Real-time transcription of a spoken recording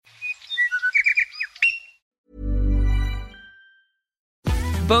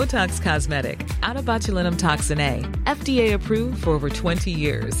Botox Cosmetic, out of botulinum toxin A, FDA approved for over 20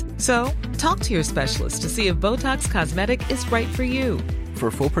 years. So, talk to your specialist to see if Botox Cosmetic is right for you. For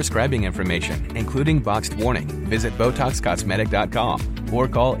full prescribing information, including boxed warning, visit BotoxCosmetic.com or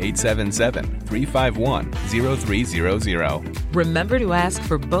call 877-351-0300. Remember to ask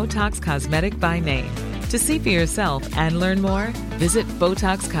for Botox Cosmetic by name. To see for yourself and learn more, visit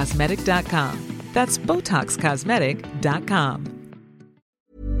BotoxCosmetic.com. That's BotoxCosmetic.com.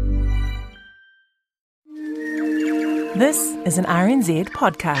 This is an RNZ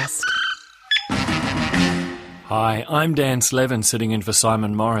podcast. Hi, I'm Dan Slevin, sitting in for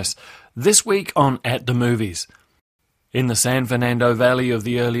Simon Morris. This week on At the Movies. In the San Fernando Valley of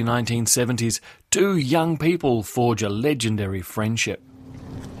the early 1970s, two young people forge a legendary friendship.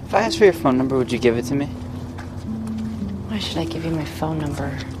 If I asked for your phone number, would you give it to me? Why should I give you my phone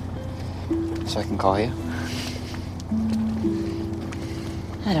number? So I can call you?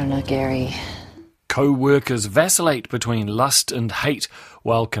 I don't know, Gary. Co-workers vacillate between lust and hate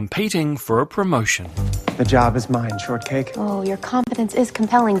while competing for a promotion. The job is mine, Shortcake. Oh, your confidence is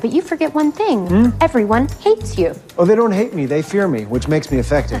compelling, but you forget one thing. Everyone hates you. Oh, they don't hate me, they fear me, which makes me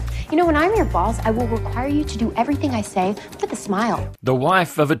effective. You know, when I'm your boss, I will require you to do everything I say with a smile. The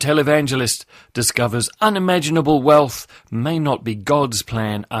wife of a televangelist discovers unimaginable wealth may not be God's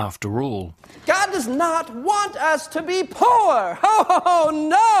plan after all. God does not want us to be poor. Oh,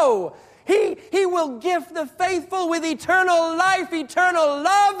 no! He will gift the faithful with eternal life, eternal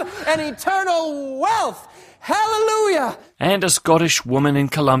love, and eternal wealth. Hallelujah! And a Scottish woman in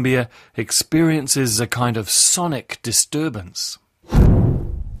Colombia experiences a kind of sonic disturbance.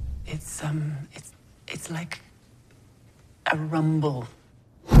 It's like a rumble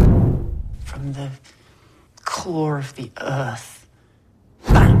from the core of the earth.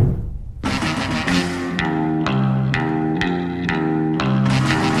 Bam!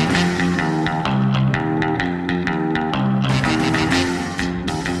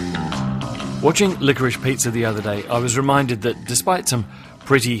 Watching Licorice Pizza the other day, I was reminded that despite some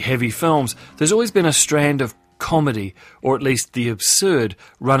pretty heavy films, there's always been a strand of comedy, or at least the absurd,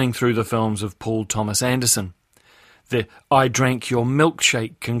 running through the films of Paul Thomas Anderson. The "I drank your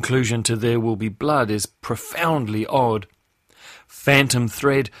milkshake" conclusion to There Will Be Blood is profoundly odd. Phantom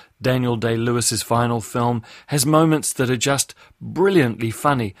Thread, Daniel Day-Lewis's final film, has moments that are just brilliantly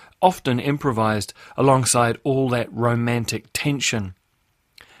funny, often improvised, alongside all that romantic tension.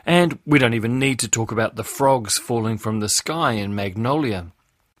 And we don't even need to talk about the frogs falling from the sky in Magnolia.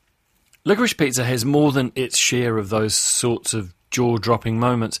 Licorice Pizza has more than its share of those sorts of jaw-dropping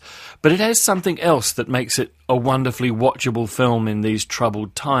moments, but it has something else that makes it a wonderfully watchable film in these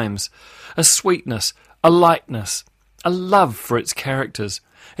troubled times. A sweetness, a lightness, a love for its characters.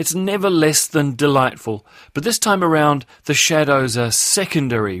 It's never less than delightful, but this time around the shadows are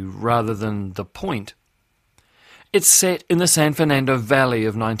secondary rather than the point. It's set in the San Fernando Valley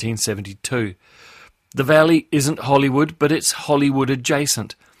of 1972. The valley isn't Hollywood, but it's Hollywood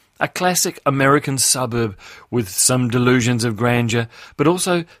adjacent. A classic American suburb with some delusions of grandeur, but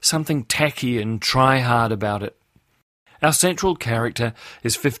also something tacky and try-hard about it. Our central character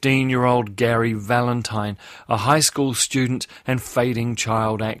is 15-year-old Gary Valentine, a high school student and fading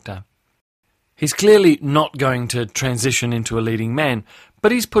child actor. He's clearly not going to transition into a leading man,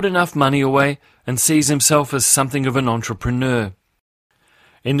 but he's put enough money away and sees himself as something of an entrepreneur.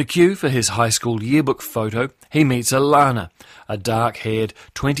 In the queue for his high school yearbook photo, he meets Alana, a dark-haired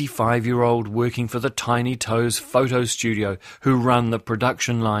 25-year-old working for the Tiny Toes photo studio who run the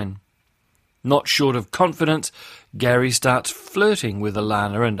production line. Not short of confidence, Gary starts flirting with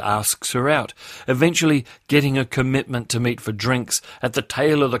Alana and asks her out, eventually getting a commitment to meet for drinks at the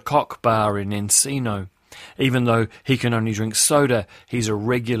Tail of the Cock bar in Encino. Even though he can only drink soda, he's a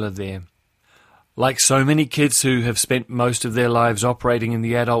regular there. Like so many kids who have spent most of their lives operating in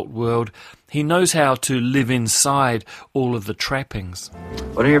the adult world, he knows how to live inside all of the trappings.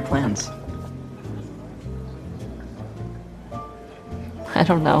 What are your plans? I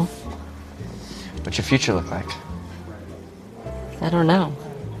don't know. What's your future look like? I don't know.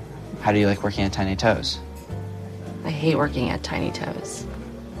 How do you like working at Tiny Toes? I hate working at Tiny Toes.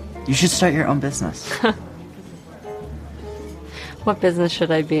 You should start your own business. What business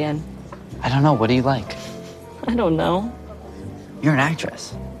should I be in? I don't know. What do you like? I don't know. You're an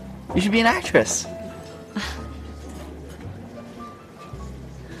actress. You should be an actress.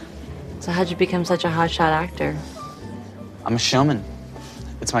 So how'd you become such a hotshot actor? I'm a showman.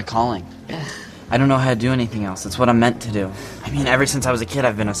 It's my calling. Ugh. I don't know how to do anything else. It's what I'm meant to do. I mean, ever since I was a kid,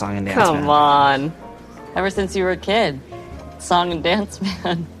 I've been a song and dance man. Come on. Ever since you were a kid. Song and dance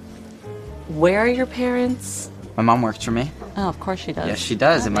man. Where are your parents? My mom works for me. Oh, of course she does. Yes, she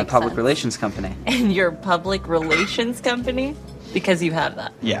does, That in my makes public sense. relations company. In your public relations company? Because you have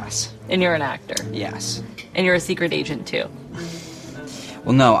that. Yes. And you're an actor. Yes. And you're a secret agent, too.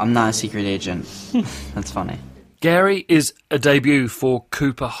 Well, no, I'm not a secret agent. That's funny. Gary is a debut for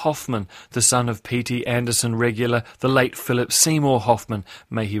Cooper Hoffman, the son of P.T. Anderson regular, the late Philip Seymour Hoffman,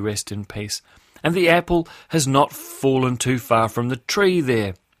 may he rest in peace. And the apple has not fallen too far from the tree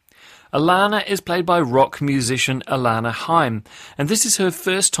there. Alana is played by rock musician Alana Haim, and this is her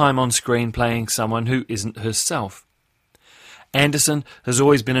first time on screen playing someone who isn't herself. Anderson has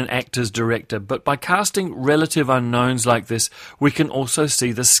always been an actor's director, but by casting relative unknowns like this, we can also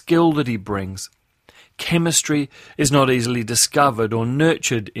see the skill that he brings. Chemistry is not easily discovered or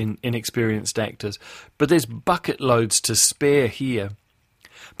nurtured in inexperienced actors, but there's bucket loads to spare here.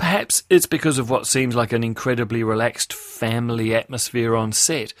 Perhaps it's because of what seems like an incredibly relaxed family atmosphere on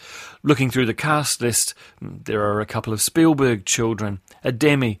set. Looking through the cast list, there are a couple of Spielberg children, a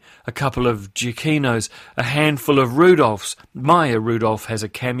Demi, a couple of Giacchinos, a handful of Rudolphs. Maya Rudolph has a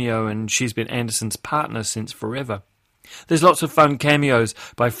cameo and she's been Anderson's partner since forever. There's lots of fun cameos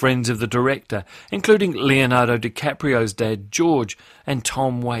by friends of the director, including Leonardo DiCaprio's dad George and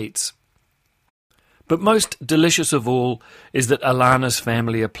Tom Waits. But most delicious of all is that Alana's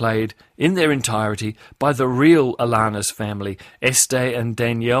family are played in their entirety by the real Alana's family, Este and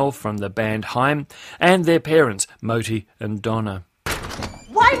Danielle from the band Haim, and their parents, Moti and Donna.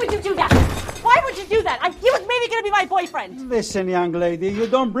 Why would you do that? Why would you do that? He was maybe going to be my boyfriend. Listen, young lady, you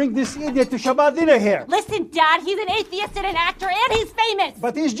don't bring this idiot to Shabbat dinner here. Listen, Dad, he's an atheist and an actor, and he's famous.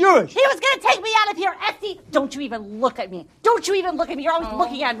 But he's Jewish. He was going to take me out of here, Essie. Don't you even look at me. Don't you even look at me. You're always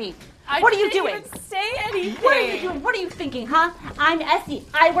looking at me. What are you doing? I didn't even say anything. What are you doing? What are you thinking, huh? I'm Essie.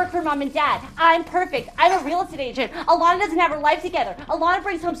 I work for Mom and Dad. I'm perfect. I'm a real estate agent. Alana doesn't have her life together. Alana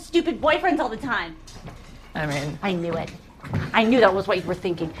brings home stupid boyfriends all the time. I mean... I knew it. I knew that was what you were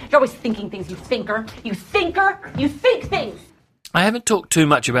thinking. You're always thinking things, you thinker. You thinker. You think things. I haven't talked too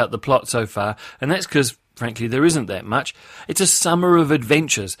much about the plot so far, and that's because, frankly, there isn't that much. It's a summer of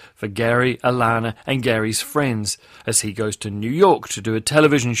adventures for Gary, Alana, and Gary's friends as he goes to New York to do a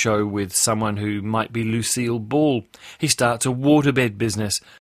television show with someone who might be Lucille Ball. He starts a waterbed business,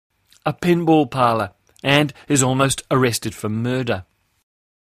 a pinball parlour, and is almost arrested for murder.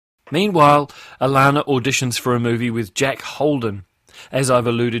 Meanwhile, Alana auditions for a movie with Jack Holden. As I've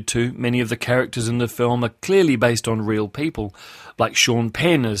alluded to, many of the characters in the film are clearly based on real people, like Sean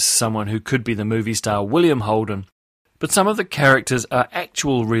Penn as someone who could be the movie star William Holden. But some of the characters are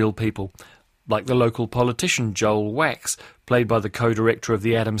actual real people, like the local politician Joel Wax, played by the co-director of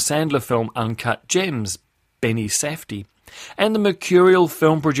the Adam Sandler film Uncut Gems, Benny Safdie, and the mercurial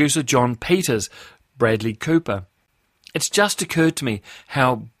film producer John Peters, Bradley Cooper. It's just occurred to me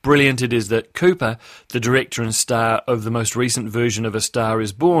how brilliant it is that Cooper, the director and star of the most recent version of A Star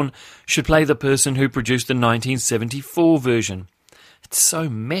is Born, should play the person who produced the 1974 version. It's so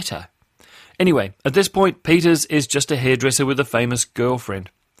meta. Anyway, at this point, Peters is just a hairdresser with a famous girlfriend.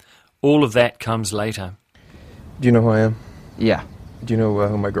 All of that comes later. Do you know who I am? Yeah. Do you know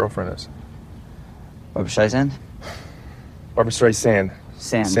who my girlfriend is? Barbra Streisand? Barbra Streisand.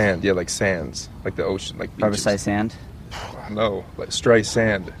 Sand. Sand, yeah, like sands. Like the ocean, like Barbra beaches. Streisand? No, like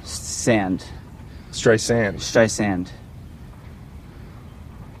Streisand. Sand. Streisand. Streisand.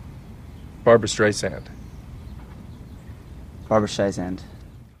 Barbra Streisand. Barbra Streisand.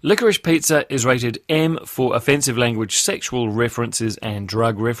 Licorice Pizza is rated M for offensive language, sexual references and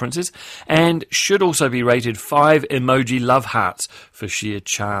drug references, and should also be rated 5 emoji love hearts for sheer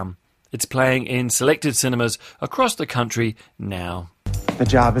charm. It's playing in selected cinemas across the country now. The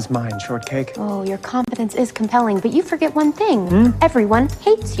job is mine, Shortcake. Oh, your confidence is compelling, but you forget one thing. Everyone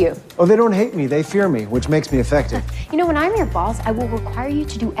hates you. Oh, they don't hate me, they fear me, which makes me effective. You know, when I'm your boss, I will require you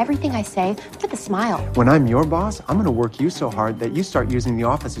to do everything I say with a smile. When I'm your boss, I'm gonna work you so hard that you start using the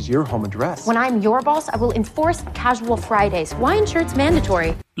office as your home address. When I'm your boss, I will enforce casual Fridays. Wine shirts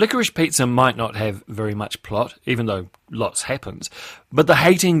mandatory. Licorice Pizza might not have very much plot, even though lots happens, but the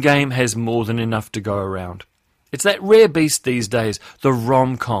hating game has more than enough to go around. It's that rare beast these days, the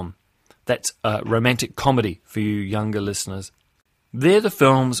rom-com. That's a romantic comedy for you younger listeners. They're the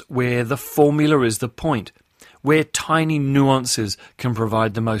films where the formula is the point, where tiny nuances can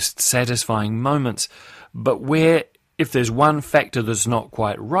provide the most satisfying moments, but where, if there's one factor that's not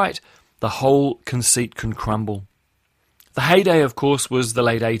quite right, the whole conceit can crumble. The heyday, of course, was the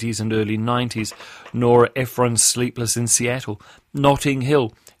late 80s and early 90s. Nora Ephron's Sleepless in Seattle, Notting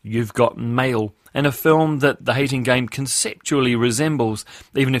Hill, You've Got Mail, and a film that The Hating Game conceptually resembles,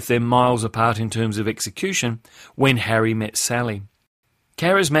 even if they're miles apart in terms of execution, When Harry Met Sally.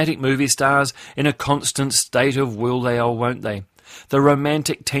 Charismatic movie stars in a constant state of will they or won't they. The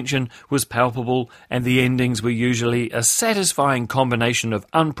romantic tension was palpable, and the endings were usually a satisfying combination of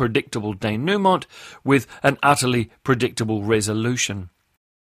unpredictable denouement with an utterly predictable resolution.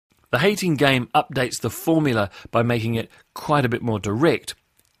 The Hating Game updates the formula by making it quite a bit more direct.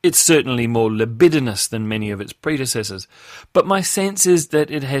 It's certainly more libidinous than many of its predecessors, but my sense is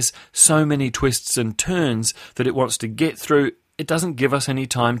that it has so many twists and turns that it wants to get through, it doesn't give us any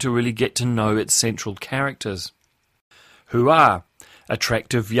time to really get to know its central characters. Who are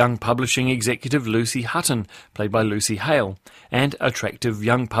attractive young publishing executive Lucy Hutton, played by Lucy Hale, and attractive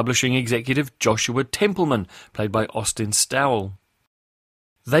young publishing executive Joshua Templeman, played by Austin Stowell.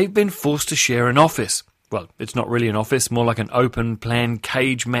 They've been forced to share an office. Well, it's not really an office, more like an open-plan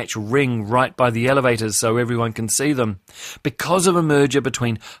cage match ring right by the elevators so everyone can see them, because of a merger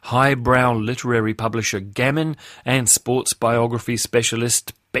between highbrow literary publisher Gammon and sports biography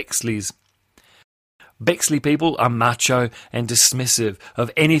specialist Bexley's. Bexley people are macho and dismissive of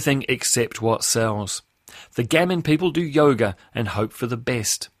anything except what sells. The Gammon people do yoga and hope for the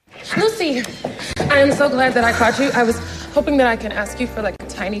best. Lucy, I am so glad that I caught you. I was hoping that I can ask you for like a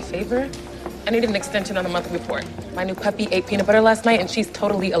tiny favor. I needed an extension on the monthly report. My new puppy ate peanut butter last night and she's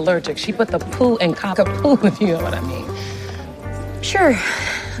totally allergic. She put the poo in cockapoo, if you know what I mean. Sure,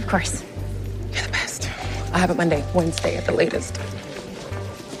 of course. You're the best. I'll have it Monday, Wednesday at the latest.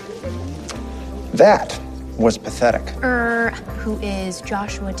 That was pathetic. Who is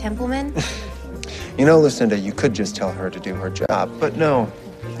Joshua Templeman? You know, Lucinda, you could just tell her to do her job, but no,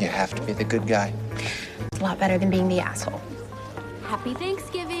 you have to be the good guy. It's a lot better than being the asshole. Happy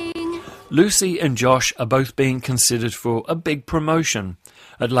Thanksgiving! Lucy and Josh are both being considered for a big promotion.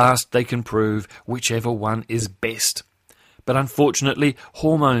 At last they can prove whichever one is best. But unfortunately,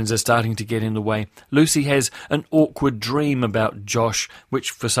 hormones are starting to get in the way. Lucy has an awkward dream about Josh,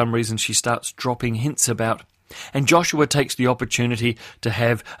 which for some reason she starts dropping hints about. And Joshua takes the opportunity to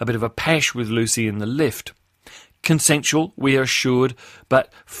have a bit of a pash with Lucy in the lift. Consensual, we are assured,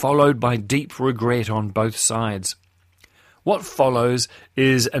 but followed by deep regret on both sides. What follows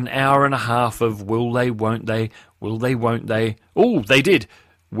is an hour and a half of will they, won't they, will they, won't they, oh, they did,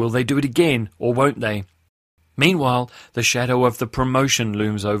 will they do it again, or won't they? Meanwhile, the shadow of the promotion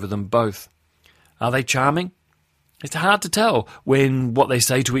looms over them both. Are they charming? It's hard to tell when what they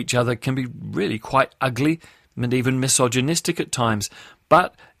say to each other can be really quite ugly and even misogynistic at times,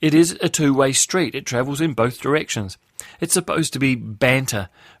 but it is a two-way street. It travels in both directions. It's supposed to be banter,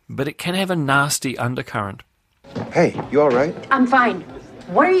 but it can have a nasty undercurrent. Hey, you all right? I'm fine.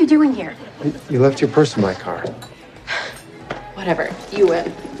 What are you doing here? You left your purse in my car. Whatever, you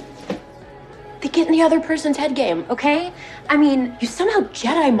win. They get in the other person's head game, okay? I mean, you somehow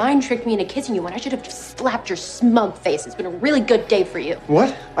Jedi mind tricked me into kissing you when I should have just slapped your smug face. It's been a really good day for you.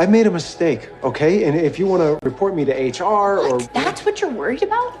 What? I made a mistake, okay? And if you want to report me to HR or... That's what you're worried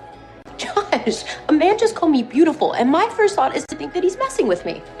about? Josh, a man just called me beautiful, and my first thought is to think that he's messing with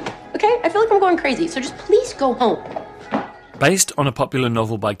me. Okay? I feel like I'm going crazy, so just please go home. Based on a popular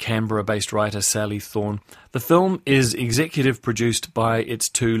novel by Canberra-based writer Sally Thorne, the film is executive produced by its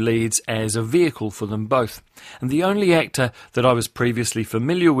two leads as a vehicle for them both. And the only actor that I was previously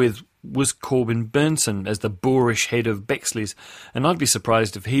familiar with was Corbin Burnson as the boorish head of Bexley's, and I'd be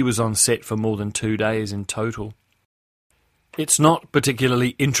surprised if he was on set for more than 2 days in total. It's not particularly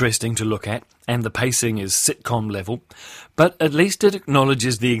interesting to look at, and the pacing is sitcom level, but at least it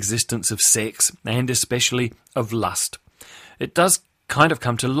acknowledges the existence of sex, and especially of lust. It does kind of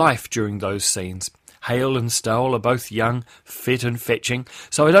come to life during those scenes. Hale and Stowell are both young, fit and fetching,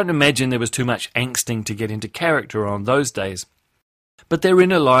 so I don't imagine there was too much angsting to get into character on those days. But their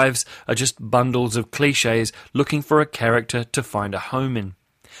inner lives are just bundles of cliches looking for a character to find a home in.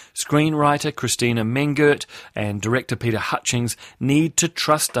 Screenwriter Christina Mengert and director Peter Hutchings need to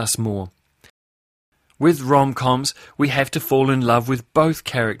trust us more. With rom-coms, we have to fall in love with both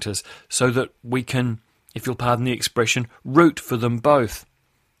characters so that we can, if you'll pardon the expression, root for them both.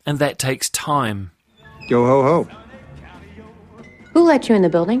 And that takes time. Yo ho ho. Who let you in the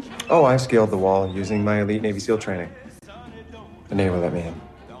building? Oh, I scaled the wall using my elite Navy SEAL training. The neighbor let me in.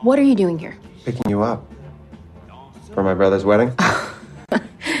 What are you doing here? Picking you up. For my brother's wedding?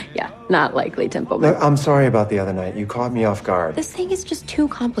 Yeah, not likely, Templeman. Look, I'm sorry about the other night. You caught me off guard. This thing is just too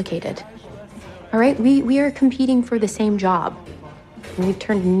complicated. All right, we are competing for the same job. And we've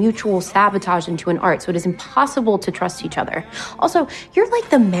turned mutual sabotage into an art, so it is impossible to trust each other. Also, you're like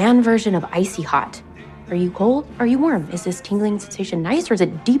the man version of icy hot. Are you cold? Are you warm? Is this tingling sensation nice, or is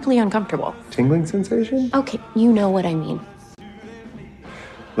it deeply uncomfortable? Tingling sensation? Okay, you know what I mean.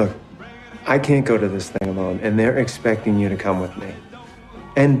 Look, I can't go to this thing alone, and they're expecting you to come with me.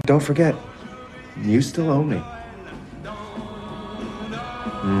 And don't forget, you still owe me.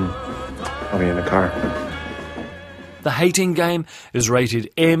 I'll be in the car. The Hating Game is rated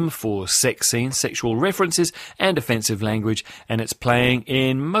M for sex scenes, sexual references and offensive language, and it's playing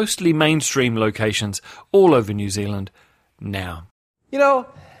in mostly mainstream locations all over New Zealand now. You know,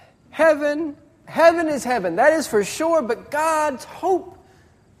 heaven is heaven, that is for sure, but God's hope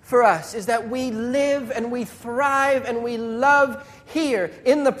for us is that we live and we thrive and we love here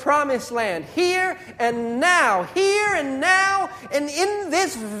in the promised land, here and now, and in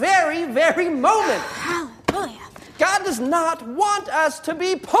this very, very moment. Hallelujah. God does not want us to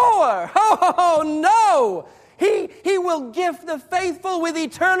be poor. Oh, no. He will gift the faithful with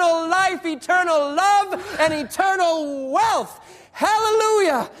eternal life, eternal love, and eternal wealth.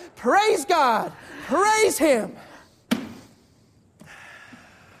 Hallelujah. Praise God. Praise Him.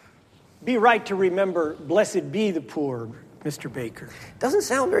 Be right to remember, blessed be the poor, Mr. Baker. Doesn't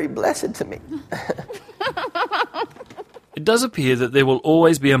sound very blessed to me. It does appear that there will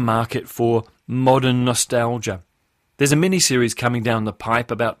always be a market for modern nostalgia. There's a mini-series coming down the pipe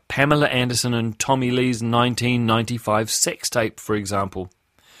about Pamela Anderson and Tommy Lee's 1995 sex tape, for example.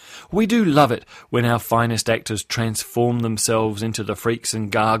 We do love it when our finest actors transform themselves into the freaks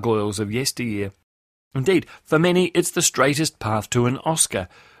and gargoyles of yesteryear. Indeed, for many, it's the straightest path to an Oscar,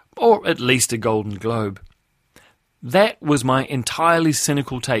 or at least a Golden Globe. That was my entirely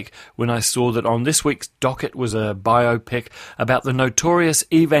cynical take when I saw that on this week's docket was a biopic about the notorious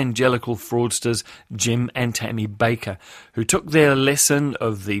evangelical fraudsters Jim and Tammy Baker, who took their lesson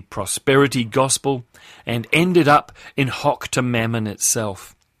of the prosperity gospel and ended up in hock to mammon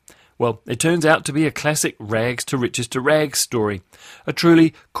itself. Well, it turns out to be a classic rags to riches to rags story, a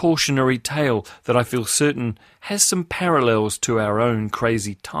truly cautionary tale that I feel certain has some parallels to our own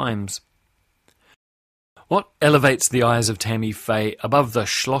crazy times. What elevates the Eyes of Tammy Faye above the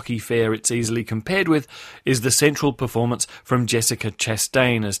schlocky fare it's easily compared with is the central performance from Jessica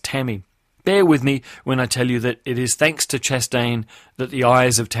Chastain as Tammy. Bear with me when I tell you that it is thanks to Chastain that the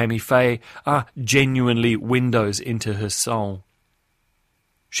eyes of Tammy Faye are genuinely windows into her soul.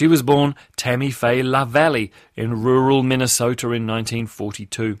 She was born Tammy Faye LaValle in rural Minnesota in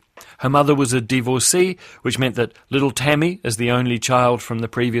 1942. Her mother was a divorcee, which meant that little Tammy, as the only child from the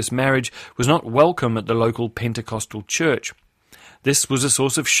previous marriage, was not welcome at the local Pentecostal church. This was a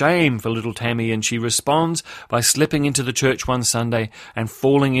source of shame for little Tammy, and she responds by slipping into the church one Sunday and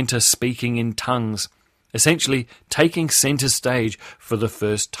falling into speaking in tongues, essentially taking centre stage for the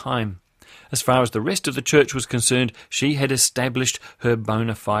first time. As far as the rest of the church was concerned, she had established her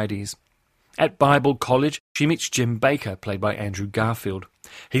bona fides. At Bible college, she meets Jim Baker, played by Andrew Garfield.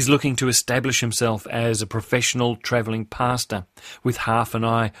 He's looking to establish himself as a professional travelling pastor, with half an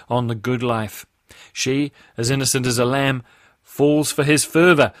eye on the good life. She, as innocent as a lamb, falls for his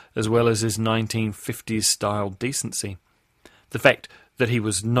fervour as well as his 1950s-style decency. The fact that he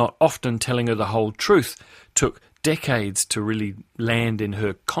was not often telling her the whole truth took decades to really land in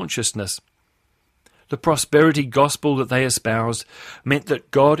her consciousness. The prosperity gospel that they espoused meant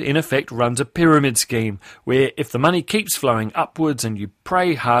that God, in effect, runs a pyramid scheme, where if the money keeps flowing upwards and you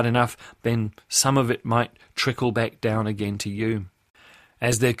pray hard enough, then some of it might trickle back down again to you.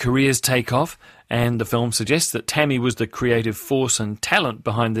 As their careers take off, and the film suggests that Tammy was the creative force and talent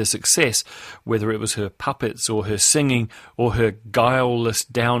behind their success, whether it was her puppets or her singing or her guileless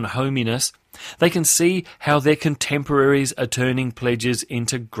down-hominess, they can see how their contemporaries are turning pledges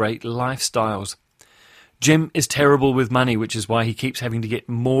into great lifestyles. Jim is terrible with money, which is why he keeps having to get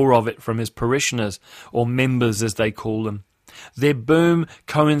more of it from his parishioners, or members as they call them. Their boom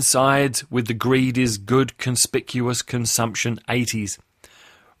coincides with the greed is good conspicuous consumption 80s.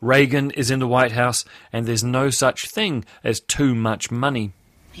 Reagan is in the White House, and there's no such thing as too much money.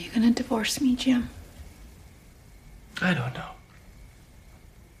 Are you gonna divorce me, Jim? I don't know.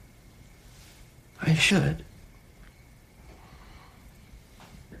 I should.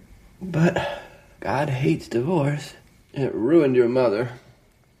 But God hates divorce. It ruined your mother.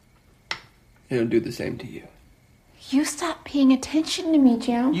 It'll do the same to you. You stopped paying attention to me,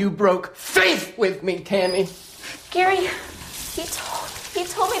 Jim. You broke faith with me, Tammy. Gary, he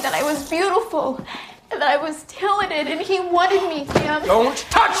told me that I was beautiful and that I was talented, and he wanted me, Jim. Don't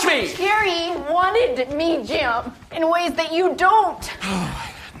touch me! Gary wanted me, Jim, in ways that you don't. Oh,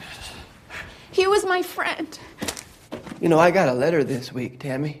 my goodness. He was my friend. You know, I got a letter this week,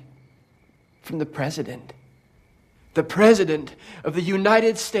 Tammy, from the president. The president of the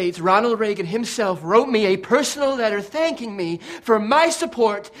United States, Ronald Reagan himself, wrote me a personal letter thanking me for my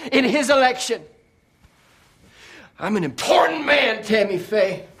support in his election. I'm an important man, Tammy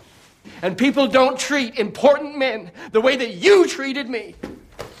Faye. And people don't treat important men the way that you treated me.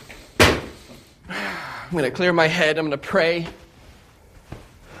 I'm going to clear my head. I'm going to pray.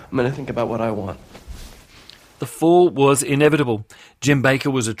 I'm going to think about what I want. The fall was inevitable. Jim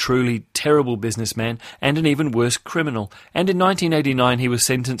Bakker was a truly terrible businessman and an even worse criminal, and in 1989 he was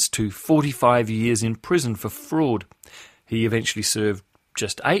sentenced to 45 years in prison for fraud. He eventually served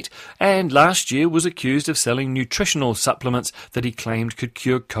just 8, and last year was accused of selling nutritional supplements that he claimed could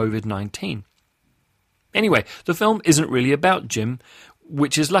cure COVID-19. Anyway, the film isn't really about Jim,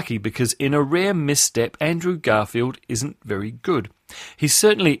 which is lucky because in a rare misstep, Andrew Garfield isn't very good. He's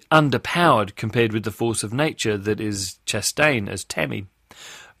certainly underpowered compared with the force of nature that is Chastain as Tammy.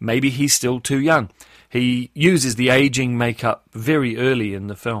 Maybe he's still too young. He uses the ageing makeup very early in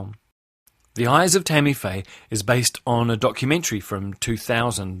the film. The Eyes of Tammy Faye is based on a documentary from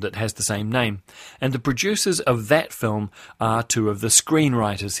 2000 that has the same name, and the producers of that film are 2 of the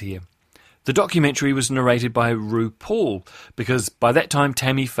screenwriters here. The documentary was narrated by RuPaul, because by that time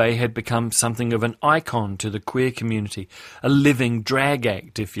Tammy Faye had become something of an icon to the queer community, a living drag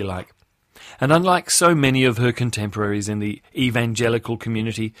act, if you like. And unlike so many of her contemporaries in the evangelical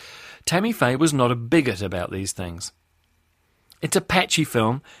community, Tammy Faye was not a bigot about these things. It's a patchy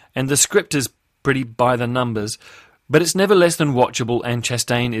film, and the script is pretty by the numbers, but it's never less than watchable, and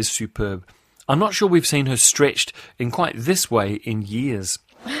Chastain is superb. I'm not sure we've seen her stretched in quite this way in years.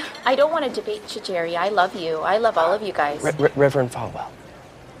 I don't want to debate you, Jerry. I love you. I love all of you guys. Reverend Falwell.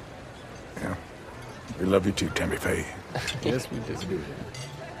 Yeah. We love you too, Tammy Faye. Yes, we do.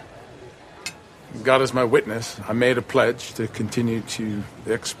 God is my witness. I made a pledge to continue to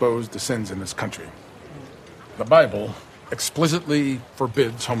expose the sins in this country. The Bible explicitly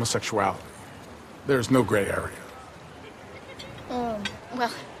forbids homosexuality. There's no gray area.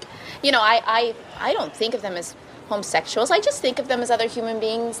 Well, you know, I don't think of them as homosexuals. I just think of them as other human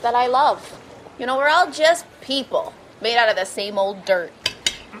beings that I love. You know, we're all just people made out of the same old dirt.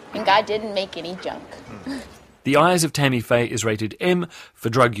 And God didn't make any junk. The Eyes of Tammy Faye is rated M for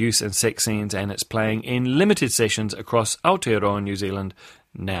drug use and sex scenes, and it's playing in limited sessions across Aotearoa, New Zealand,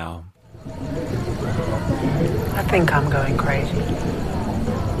 now. I think I'm going crazy.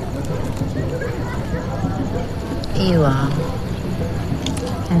 You are.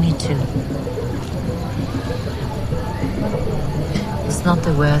 And me too. It's not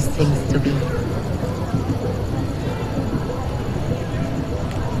the worst things to be.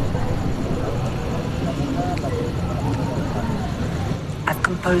 I've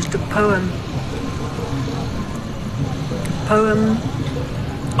composed a poem. A poem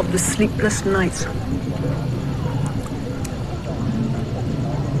of the sleepless nights.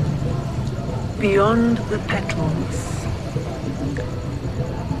 Beyond the petals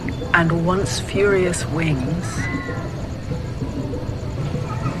and once furious wings,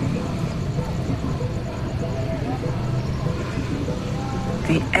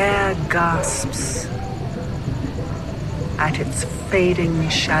 the air gasps at its fading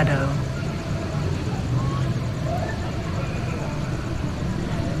shadow.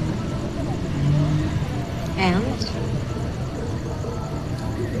 And?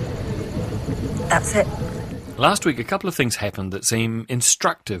 That's it. Last week, a couple of things happened that seem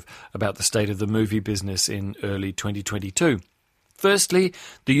instructive about the state of the movie business in early 2022. Firstly,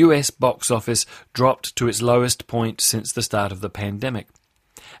 the US box office dropped to its lowest point since the start of the pandemic.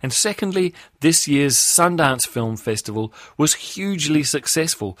 And secondly, this year's Sundance Film Festival was hugely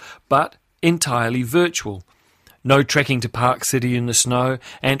successful, but entirely virtual. No trekking to Park City in the snow,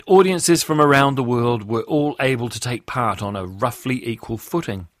 and audiences from around the world were all able to take part on a roughly equal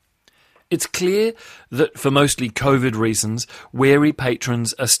footing. It's clear that for mostly COVID reasons, wary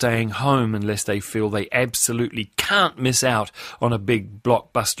patrons are staying home unless they feel they absolutely can't miss out on a big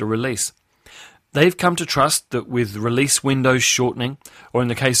blockbuster release. They've come to trust that with release windows shortening, or in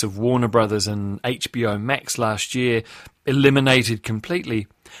the case of Warner Brothers and HBO Max last year, eliminated completely,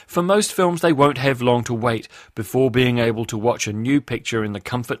 for most films they won't have long to wait before being able to watch a new picture in the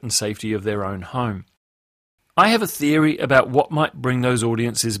comfort and safety of their own home. I have a theory about what might bring those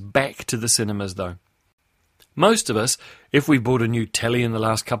audiences back to the cinemas, though. Most of us, if we've bought a new telly in the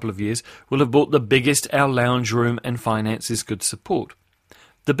last couple of years, will have bought the biggest our lounge room and finances could support.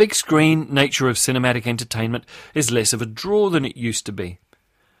 The big screen nature of cinematic entertainment is less of a draw than it used to be.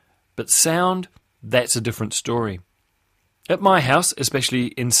 But sound, that's a different story. At my house, especially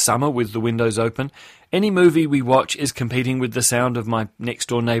in summer with the windows open, any movie we watch is competing with the sound of my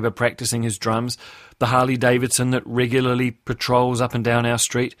next-door neighbour practising his drums, the Harley-Davidson that regularly patrols up and down our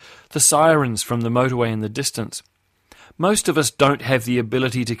street, the sirens from the motorway in the distance. Most of us don't have the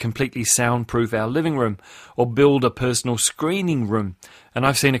ability to completely soundproof our living room or build a personal screening room, and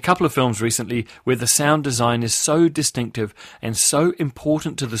I've seen a couple of films recently where the sound design is so distinctive and so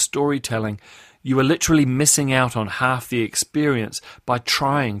important to the storytelling, you are literally missing out on half the experience by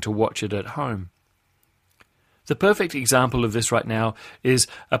trying to watch it at home. The perfect example of this right now is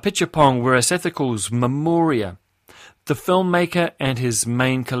Apichatpong Weerasethakul's Memoria. The filmmaker and his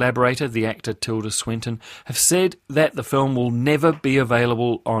main collaborator, the actor Tilda Swinton, have said that the film will never be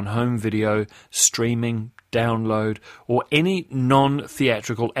available on home video, streaming, download, or any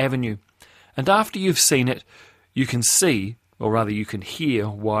non-theatrical avenue. And after you've seen it, you can see, or rather you can hear,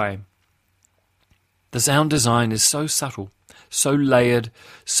 why. The sound design is so subtle, so layered,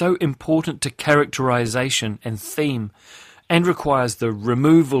 so important to characterization and theme, and requires the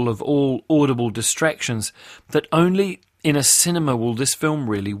removal of all audible distractions, that only in a cinema will this film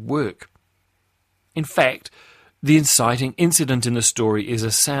really work. In fact, the inciting incident in the story is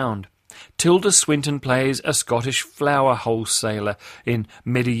a sound. Tilda Swinton plays a Scottish flower wholesaler in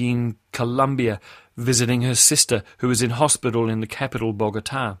Medellin, Colombia, visiting her sister who is in hospital in the capital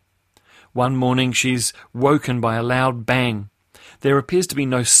Bogotá. One morning she's woken by a loud bang. There appears to be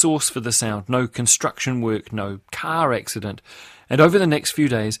no source for the sound, no construction work, no car accident, and over the next few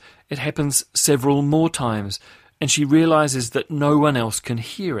days it happens several more times, and she realises that no one else can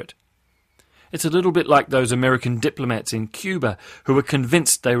hear it. It's a little bit like those American diplomats in Cuba who were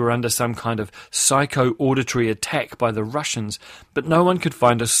convinced they were under some kind of psycho-auditory attack by the Russians, but no one could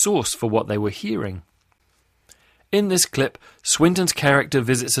find a source for what they were hearing. In this clip, Swinton's character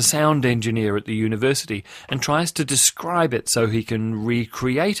visits a sound engineer at the university and tries to describe it so he can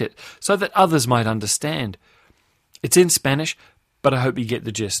recreate it, so that others might understand. It's in Spanish, but I hope you get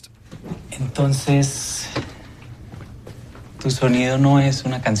the gist. Entonces, tu sonido no es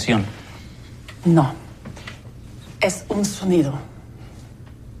una canción. No, es un sonido.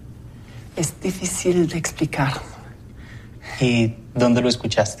 Es difícil de explicar. ¿Y dónde lo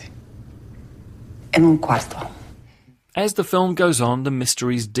escuchaste? En un cuarto. As the film goes on, the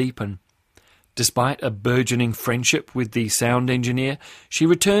mysteries deepen. Despite a burgeoning friendship with the sound engineer, she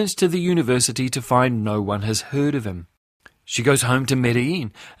returns to the university to find no one has heard of him. She goes home to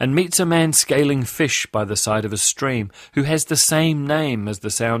Medellin and meets a man scaling fish by the side of a stream who has the same name as the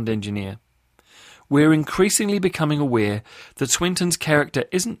sound engineer. We're increasingly becoming aware that Swinton's character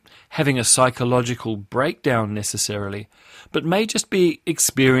isn't having a psychological breakdown necessarily, but may just be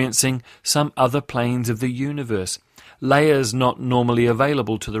experiencing some other planes of the universe, layers not normally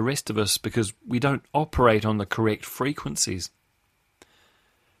available to the rest of us because we don't operate on the correct frequencies.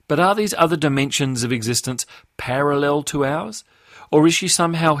 But are these other dimensions of existence parallel to ours? Or is she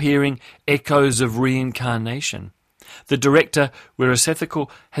somehow hearing echoes of reincarnation? The director, Weerasethakul,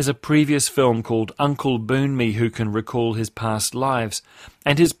 has a previous film called Uncle Boon Me Who Can Recall His Past Lives,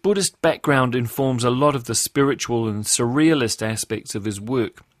 and his Buddhist background informs a lot of the spiritual and surrealist aspects of his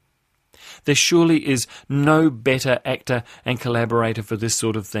work. There surely is no better actor and collaborator for this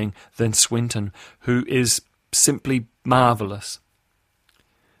sort of thing than Swinton, who is simply marvellous.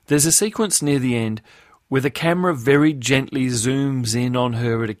 There's a sequence near the end where the camera very gently zooms in on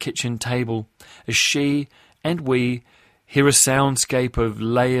her at a kitchen table as she and we hear a soundscape of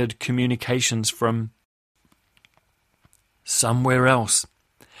layered communications from somewhere else.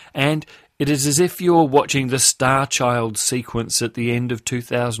 And it is as if you're watching the Star Child sequence at the end of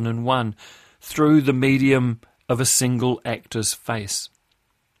 2001 through the medium of a single actor's face.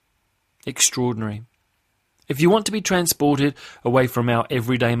 Extraordinary. If you want to be transported away from our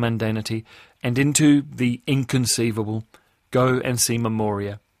everyday mundanity and into the inconceivable, go and see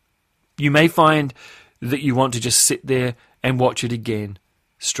Memoria. You may find that you want to just sit there and watch it again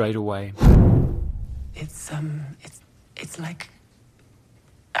straight away. It's like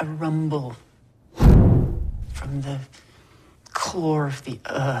a rumble from the core of the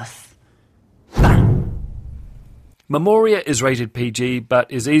earth. Memoria is rated PG, but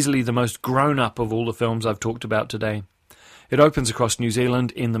is easily the most grown-up of all the films I've talked about today. It opens across New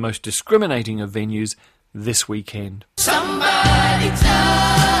Zealand in the most discriminating of venues this weekend. Somebody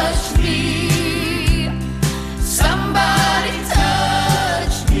touch me. Somebody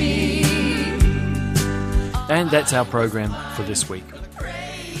touch me. And that's our program for this week.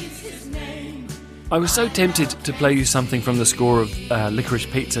 I was so tempted to play you something from the score of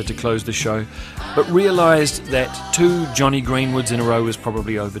Licorice Pizza to close the show, but realised that 2 Johnny Greenwoods in a row was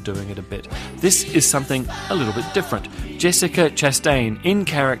probably overdoing it a bit. This is something a little bit different. Jessica Chastain, in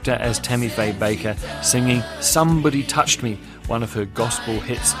character as Tammy Faye Baker, singing Somebody Touched Me, one of her gospel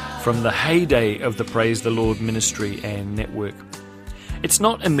hits from the heyday of the Praise the Lord ministry and network. It's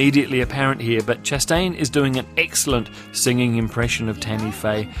not immediately apparent here, but Chastain is doing an excellent singing impression of Tammy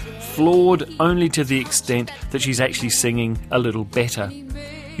Faye, flawed only to the extent that she's actually singing a little better.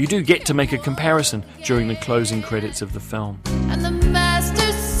 You do get to make a comparison during the closing credits of the film. And the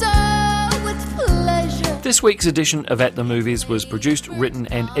master saw with This week's edition of At the Movies was produced, written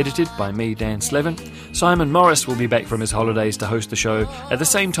and edited by me, Dan Slevin. Simon Morris will be back from his holidays to host the show at the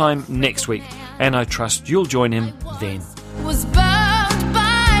same time next week, and I trust you'll join him then. Was bound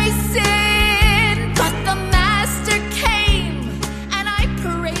by sin, but the master came, and I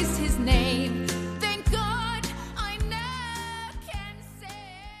praised his name. Thank God I now can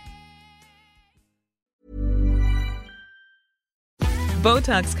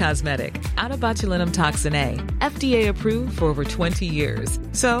Botox Cosmetic, out of botulinum toxin A, FDA approved for over 20 years.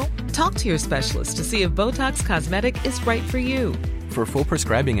 So, talk to your specialist to see if Botox Cosmetic is right for you. For full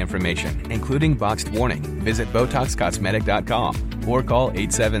prescribing information, including boxed warning, visit BotoxCosmetic.com or call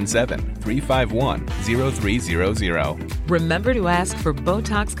 877-351-0300. Remember to ask for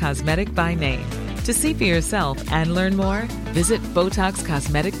Botox Cosmetic by name. To see for yourself and learn more, visit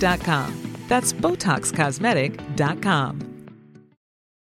BotoxCosmetic.com. That's BotoxCosmetic.com.